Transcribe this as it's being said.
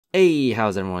Hey,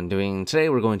 how's everyone doing? Today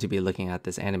we're going to be looking at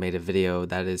this animated video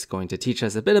that is going to teach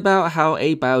us a bit about how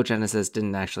abiogenesis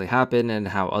didn't actually happen and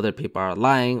how other people are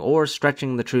lying or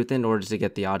stretching the truth in order to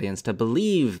get the audience to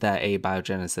believe that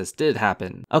abiogenesis did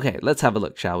happen. Okay, let's have a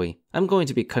look, shall we? I'm going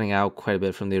to be cutting out quite a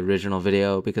bit from the original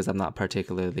video because I'm not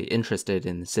particularly interested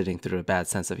in sitting through a bad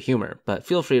sense of humor, but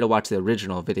feel free to watch the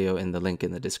original video in the link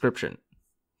in the description.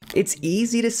 It's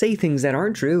easy to say things that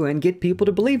aren't true and get people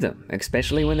to believe them,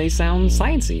 especially when they sound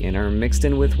sciencey and are mixed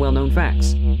in with well-known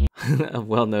facts.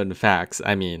 Well-known facts,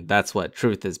 I mean, that's what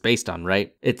truth is based on,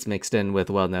 right? It's mixed in with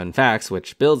well-known facts,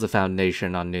 which builds a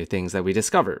foundation on new things that we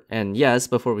discover. And yes,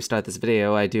 before we start this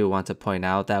video, I do want to point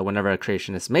out that whenever a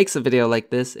creationist makes a video like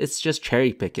this, it's just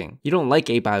cherry picking. You don't like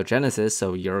abiogenesis,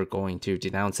 so you're going to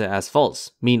denounce it as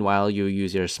false. Meanwhile, you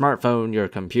use your smartphone, your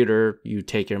computer, you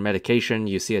take your medication,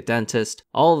 you see a dentist.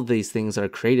 All of these things are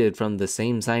created from the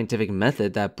same scientific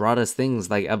method that brought us things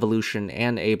like evolution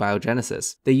and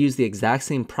abiogenesis. They use the exact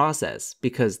same process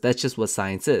because that's just what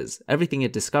science is. Everything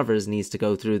it discovers needs to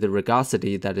go through the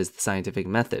rigidity that is the scientific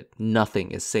method.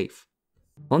 Nothing is safe.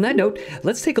 On that note,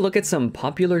 let's take a look at some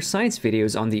popular science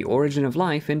videos on the origin of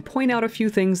life and point out a few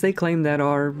things they claim that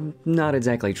are not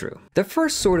exactly true. The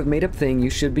first sort of made-up thing you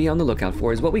should be on the lookout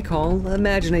for is what we call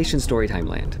imagination storytime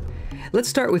land. Let's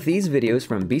start with these videos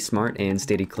from Be Smart and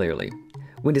State It Clearly.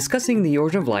 When discussing the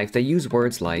origin of life, they use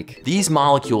words like, "These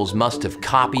molecules must have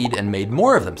copied and made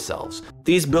more of themselves."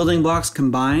 These building blocks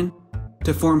combine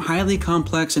to form highly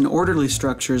complex and orderly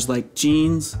structures like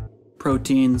genes,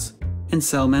 proteins, and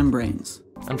cell membranes.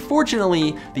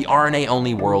 Unfortunately, the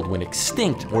RNA-only world went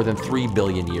extinct more than 3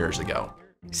 billion years ago.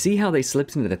 See how they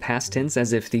slipped into the past tense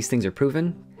as if these things are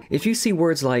proven? If you see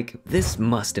words like, "this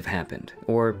must have happened,"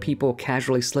 or people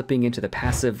casually slipping into the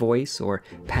passive voice or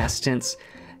past tense,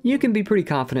 you can be pretty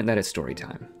confident that it's story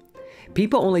time.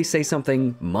 People only say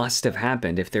something must have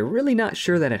happened if they're really not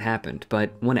sure that it happened,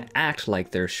 but want to act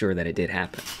like they're sure that it did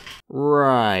happen.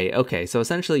 Right, okay, so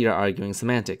essentially you're arguing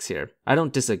semantics here. I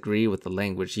don't disagree with the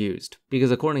language used,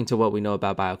 because according to what we know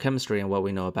about biochemistry and what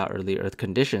we know about early Earth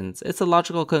conditions, it's a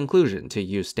logical conclusion to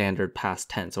use standard past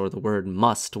tense or the word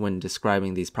must when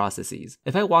describing these processes.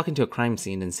 If I walk into a crime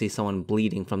scene and see someone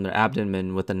bleeding from their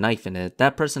abdomen with a knife in it,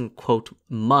 that person, quote,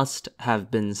 must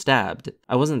have been stabbed.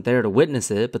 I wasn't there to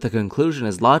witness it, but the conclusion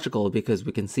is logical because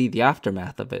we can see the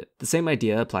aftermath of it. The same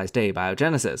idea applies to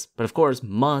abiogenesis, but of course,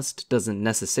 must doesn't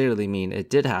necessarily mean it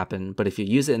did happen, but if you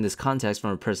use it in this context from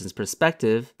a person's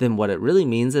perspective, then what it really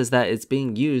means is that it's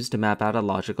being used to map out a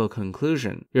logical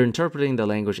conclusion. You're interpreting the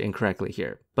language incorrectly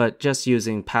here, but just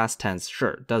using past tense,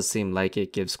 sure, does seem like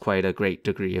it gives quite a great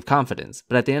degree of confidence.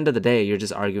 But at the end of the day, you're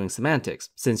just arguing semantics,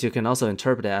 since you can also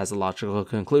interpret it as a logical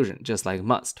conclusion, just like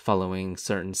must, following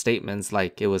certain statements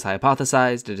like it was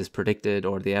hypothesized, it is predicted,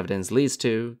 or the evidence leads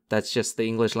to. That's just the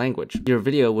English language. Your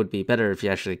video would be better if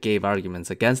you actually gave arguments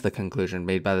against the conclusion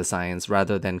made by the science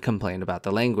rather than complain about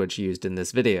the language used in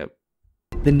this video.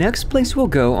 The next place we'll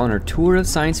go on our tour of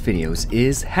science videos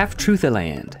is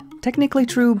Half-Truth-a-Land. Technically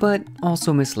true, but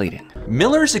also misleading.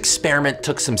 Miller's experiment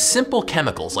took some simple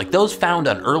chemicals like those found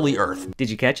on early Earth. Did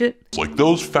you catch it? Like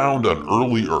those found on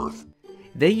early Earth.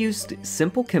 They used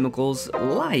simple chemicals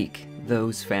like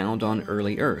those found on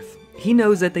early Earth. He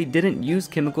knows that they didn't use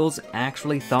chemicals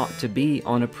actually thought to be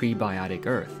on a prebiotic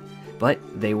Earth, but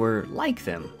they were like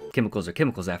them. Chemicals are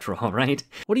chemicals after all, right?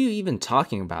 What are you even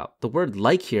talking about? The word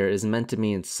like here is meant to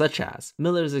mean such as.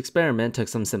 Miller's experiment took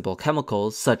some simple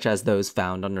chemicals, such as those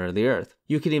found on early Earth.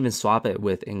 You could even swap it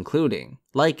with including.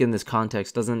 Like in this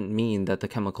context doesn't mean that the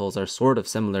chemicals are sort of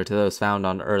similar to those found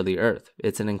on early Earth.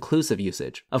 It's an inclusive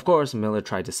usage. Of course, Miller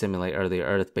tried to simulate early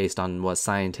Earth based on what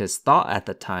scientists thought at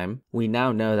the time. We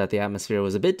now know that the atmosphere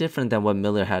was a bit different than what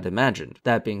Miller had imagined.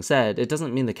 That being said, it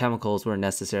doesn't mean the chemicals were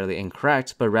necessarily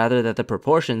incorrect, but rather that the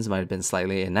proportions might have been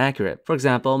slightly inaccurate. For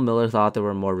example, Miller thought there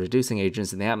were more reducing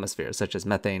agents in the atmosphere, such as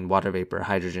methane, water vapor,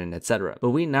 hydrogen, etc.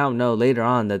 But we now know later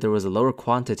on that there was a lower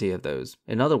quantity of those.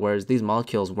 In other words, these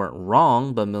molecules weren't wrong,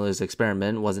 but Miller's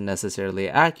experiment wasn't necessarily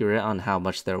accurate on how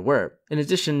much there were. In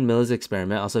addition, Miller's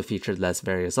experiment also featured less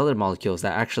various other molecules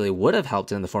that actually would have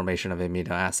helped in the formation of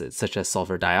amino acids, such as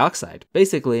sulfur dioxide.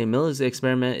 Basically, Miller's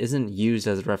experiment isn't used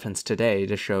as a reference today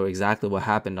to show exactly what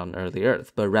happened on early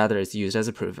Earth, but rather it's used as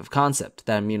a proof of concept,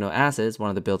 that amino acids, one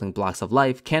of the building blocks of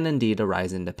life, can indeed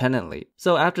arise independently.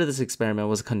 So after this experiment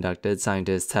was conducted,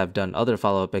 scientists have done other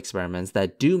follow-up experiments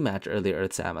that do match early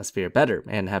Earth's atmosphere better, better,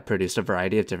 and have produced a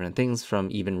variety of different things from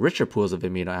even richer pools of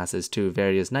amino acids to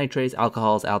various nitrates,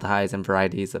 alcohols, aldehydes, and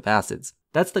varieties of acids.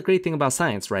 That's the great thing about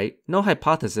science, right? No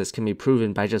hypothesis can be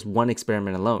proven by just one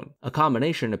experiment alone. A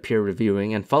combination of peer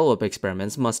reviewing and follow-up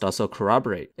experiments must also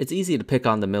corroborate. It's easy to pick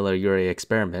on the Miller-Urey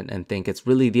experiment and think it's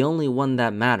really the only one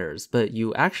that matters, but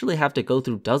you actually have to go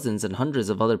through dozens and hundreds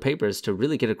of other papers to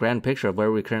really get a grand picture of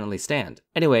where we currently stand.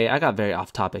 Anyway, I got very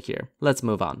off topic here. Let's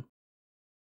move on.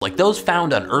 Like those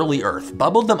found on early Earth,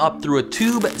 bubbled them up through a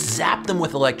tube, zapped them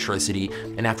with electricity,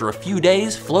 and after a few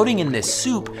days, floating in this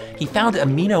soup, he found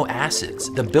amino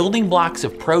acids, the building blocks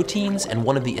of proteins and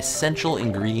one of the essential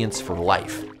ingredients for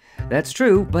life. That's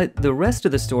true, but the rest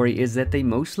of the story is that they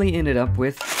mostly ended up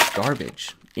with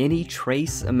garbage. Any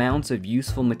trace amounts of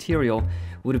useful material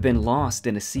would have been lost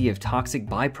in a sea of toxic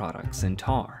byproducts and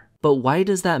tar. But why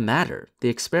does that matter? The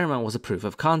experiment was a proof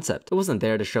of concept. It wasn't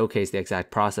there to showcase the exact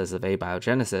process of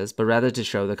abiogenesis, but rather to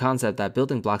show the concept that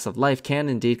building blocks of life can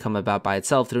indeed come about by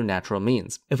itself through natural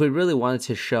means. If we really wanted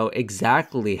to show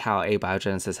exactly how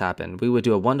abiogenesis happened, we would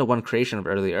do a one-to-one creation of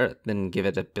early Earth, then give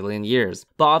it 1 billion years.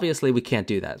 But obviously we can't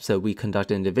do that, so we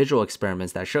conduct individual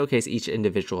experiments that showcase each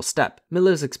individual step.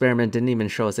 Miller's experiment didn't even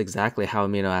show us exactly how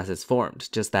amino acids formed,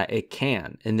 just that it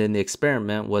can, and then the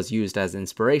experiment was used as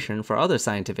inspiration for other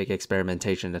scientific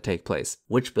experimentation to take place,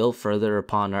 which built further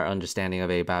upon our understanding of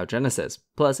abiogenesis.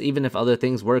 Plus, even if other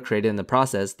things were created in the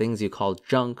process, things you call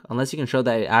junk, unless you can show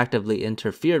that it actively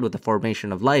interfered with the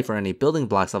formation of life or any building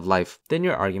blocks of life, then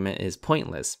your argument is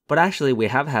pointless. But actually, we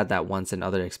have had that once in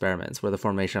other experiments, where the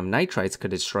formation of nitrites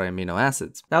could destroy amino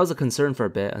acids. That was a concern for a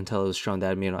bit until it was shown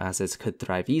that amino acids could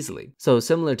thrive easily. So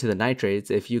similar to the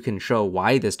nitrates, if you can show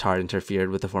why this tar interfered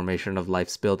with the formation of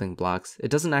life's building blocks,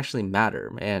 it doesn't actually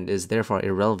matter, and is therefore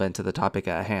irrelevant to the topic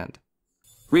at hand.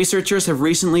 Researchers have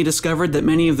recently discovered that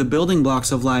many of the building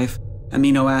blocks of life,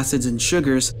 amino acids and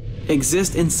sugars,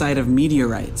 exist inside of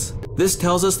meteorites. This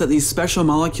tells us that these special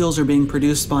molecules are being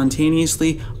produced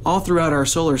spontaneously all throughout our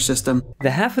solar system.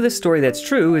 The half of the story that's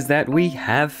true is that we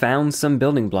have found some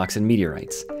building blocks in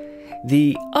meteorites.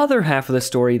 The other half of the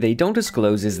story they don't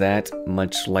disclose is that,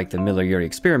 much like the Miller-Urey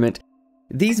experiment,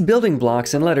 these building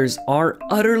blocks and letters are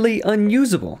utterly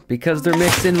unusable because they're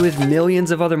mixed in with millions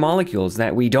of other molecules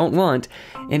that we don't want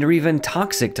and are even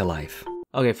toxic to life.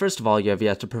 Okay, first of all, you have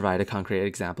yet to provide a concrete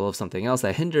example of something else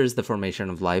that hinders the formation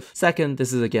of life. Second,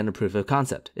 this is again a proof of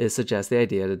concept. It suggests the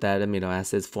idea that amino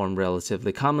acids form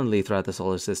relatively commonly throughout the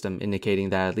solar system,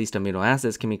 indicating that at least amino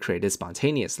acids can be created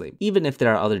spontaneously. Even if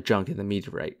there are other junk in the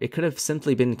meteorite, it could have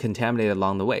simply been contaminated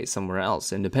along the way somewhere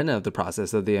else, independent of the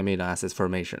process of the amino acids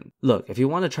formation. Look, if you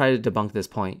want to try to debunk this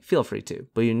point, feel free to,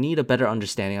 but you need a better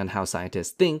understanding on how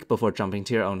scientists think before jumping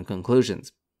to your own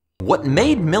conclusions. What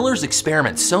made Miller's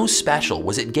experiment so special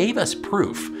was it gave us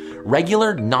proof.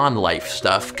 Regular non-life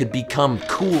stuff could become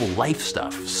cool life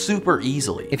stuff super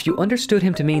easily. If you understood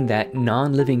him to mean that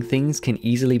non-living things can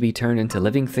easily be turned into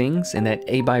living things and that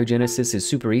abiogenesis is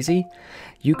super easy,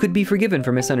 you could be forgiven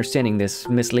for misunderstanding this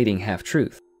misleading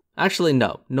half-truth. Actually,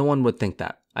 no one would think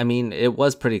that. I mean, it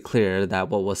was pretty clear that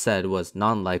what was said was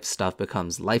non-life stuff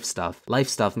becomes life stuff. Life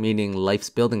stuff meaning life's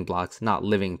building blocks, not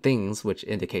living things, which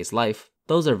indicates life.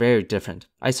 Those are very different.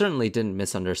 I certainly didn't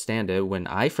misunderstand it when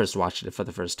I first watched it for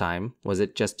the first time. Was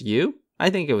it just you? I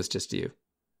think it was just you.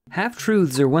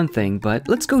 Half-truths are one thing, but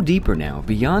let's go deeper now,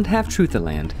 beyond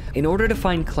half-truth-land. In order to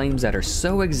find claims that are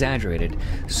so exaggerated,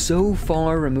 so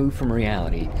far removed from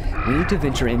reality, we need to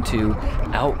venture into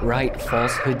outright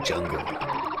falsehood jungle.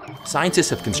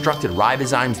 Scientists have constructed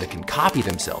ribozymes that can copy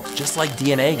themselves, just like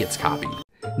DNA gets copied.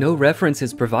 No reference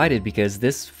is provided because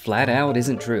this flat out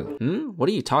isn't true. What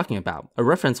are you talking about? A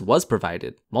reference was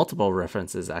provided. Multiple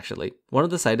references, actually. One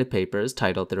of the cited papers,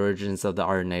 titled The Origins of the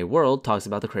RNA World, talks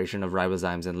about the creation of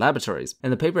ribozymes in laboratories.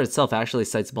 And the paper itself actually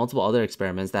cites multiple other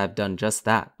experiments that have done just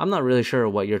that. I'm not really sure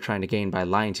what you're trying to gain by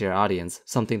lying to your audience,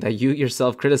 something that you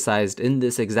yourself criticized in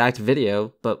this exact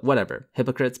video, but whatever.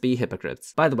 Hypocrites be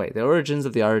hypocrites. By the way, The Origins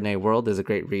of the RNA World is a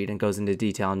great read and goes into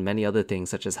detail on many other things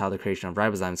such as how the creation of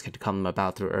ribozymes can come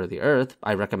about through early Earth.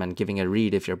 I recommend giving it a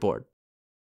read if you're bored.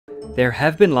 There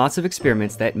have been lots of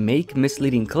experiments that make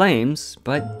misleading claims,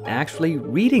 but actually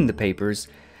reading the papers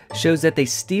shows that they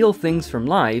steal things from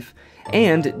life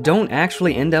and don't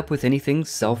actually end up with anything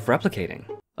self-replicating.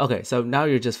 Okay, so now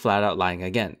you're just flat out lying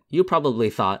again. You probably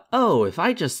thought, oh, if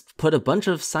I just put a bunch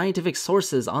of scientific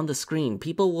sources on the screen,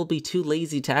 people will be too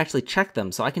lazy to actually check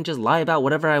them, so I can just lie about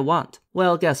whatever I want.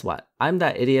 Well, guess what? I'm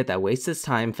that idiot that wastes his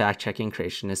time fact-checking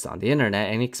creationists on the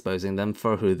internet and exposing them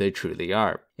for who they truly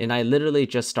are. And I literally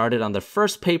just started on the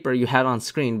first paper you had on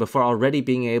screen before already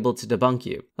being able to debunk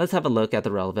you. Let's have a look at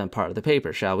the relevant part of the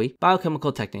paper, shall we?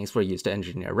 Biochemical techniques were used to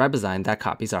engineer ribozyme that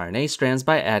copies RNA strands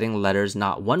by adding letters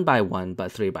not 1 by 1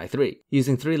 but 3 by 3.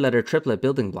 Using 3-letter triplet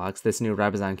building blocks, this new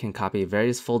ribozyme can copy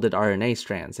various folded RNA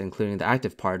strands, including the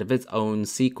active part of its own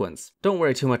sequence. Don't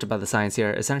worry too much about the science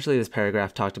here. Essentially, this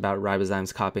paragraph talked about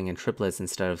ribozymes copying in triplets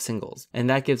instead of singles, and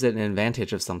that gives it an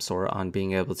advantage of some sort on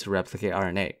being able to replicate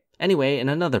RNA. Anyway, in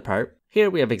another part, here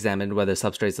we have examined whether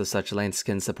substrates of such lengths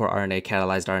can support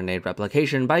RNA-catalyzed RNA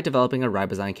replication by developing a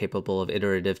ribozyme capable of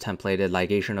iterative templated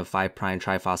ligation of 5'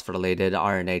 triphosphorylated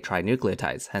RNA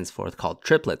trinucleotides, henceforth called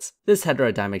triplets. This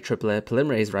heterodimer triplet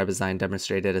polymerase ribozyme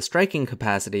demonstrated a striking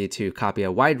capacity to copy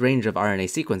a wide range of RNA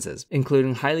sequences,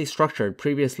 including highly structured,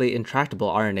 previously intractable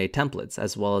RNA templates,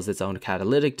 as well as its own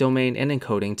catalytic domain and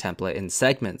encoding template in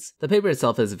segments. The paper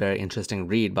itself is a very interesting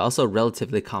read, but also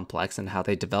relatively complex in how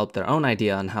they developed their own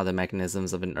idea on how the mechanisms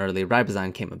of an early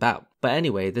ribozyme came about. But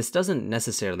anyway, this doesn't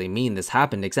necessarily mean this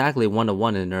happened exactly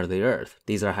one-to-one in early Earth.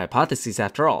 These are hypotheses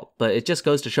after all, but it just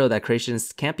goes to show that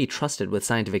creationists can't be trusted with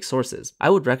scientific sources. I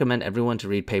would recommend everyone to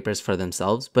read papers for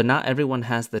themselves, but not everyone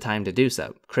has the time to do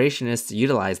so. Creationists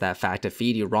utilize that fact to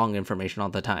feed you wrong information all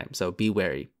the time, so be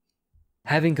wary.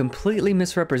 Having completely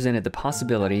misrepresented the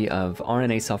possibility of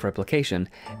RNA self-replication,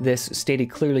 this stated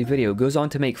clearly video goes on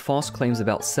to make false claims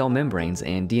about cell membranes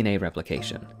and DNA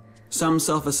replication. Some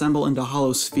self-assemble into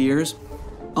hollow spheres,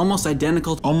 almost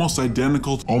identical to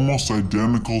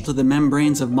the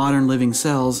membranes of modern living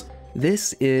cells.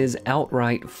 This is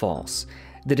outright false.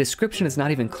 The description is not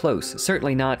even close,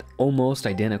 certainly not almost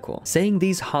identical. Saying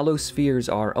these hollow spheres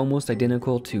are almost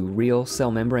identical to real cell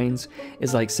membranes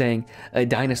is like saying a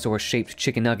dinosaur-shaped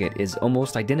chicken nugget is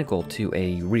almost identical to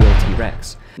a real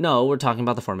T-Rex. No, we're talking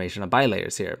about the formation of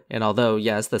bilayers here. And although,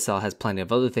 yes, the cell has plenty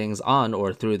of other things on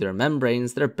or through their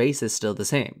membranes, their base is still the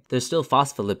same. There's still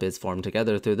phospholipids formed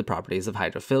together through the properties of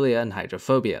hydrophilia and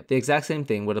hydrophobia. The exact same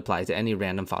thing would apply to any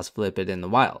random phospholipid in the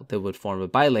wild. They would form a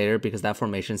bilayer because that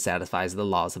formation satisfies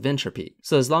the laws of entropy.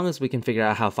 So as long as we can figure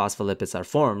out how phospholipids are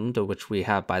formed, which we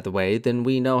have by the way, then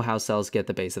we know how cells get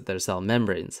the base of their cell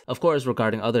membranes. Of course,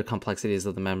 regarding other complexities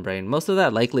of the membrane, most of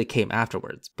that likely came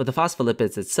afterwards, but the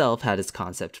phospholipids itself had its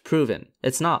concept proven.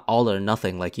 It's not all or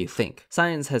nothing like you think.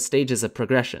 Science has stages of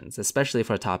progressions, especially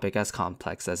for a topic as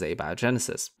complex as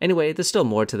abiogenesis. Anyway, there's still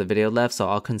more to the video left, so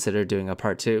I'll consider doing a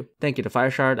part 2. Thank you to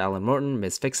Fireshard, Alan Morton,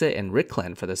 Ms. Fixit, and Rick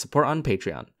Klen for their support on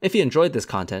Patreon. If you enjoyed this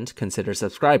content, consider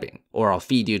subscribing, or I'll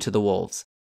feed you to the wolves.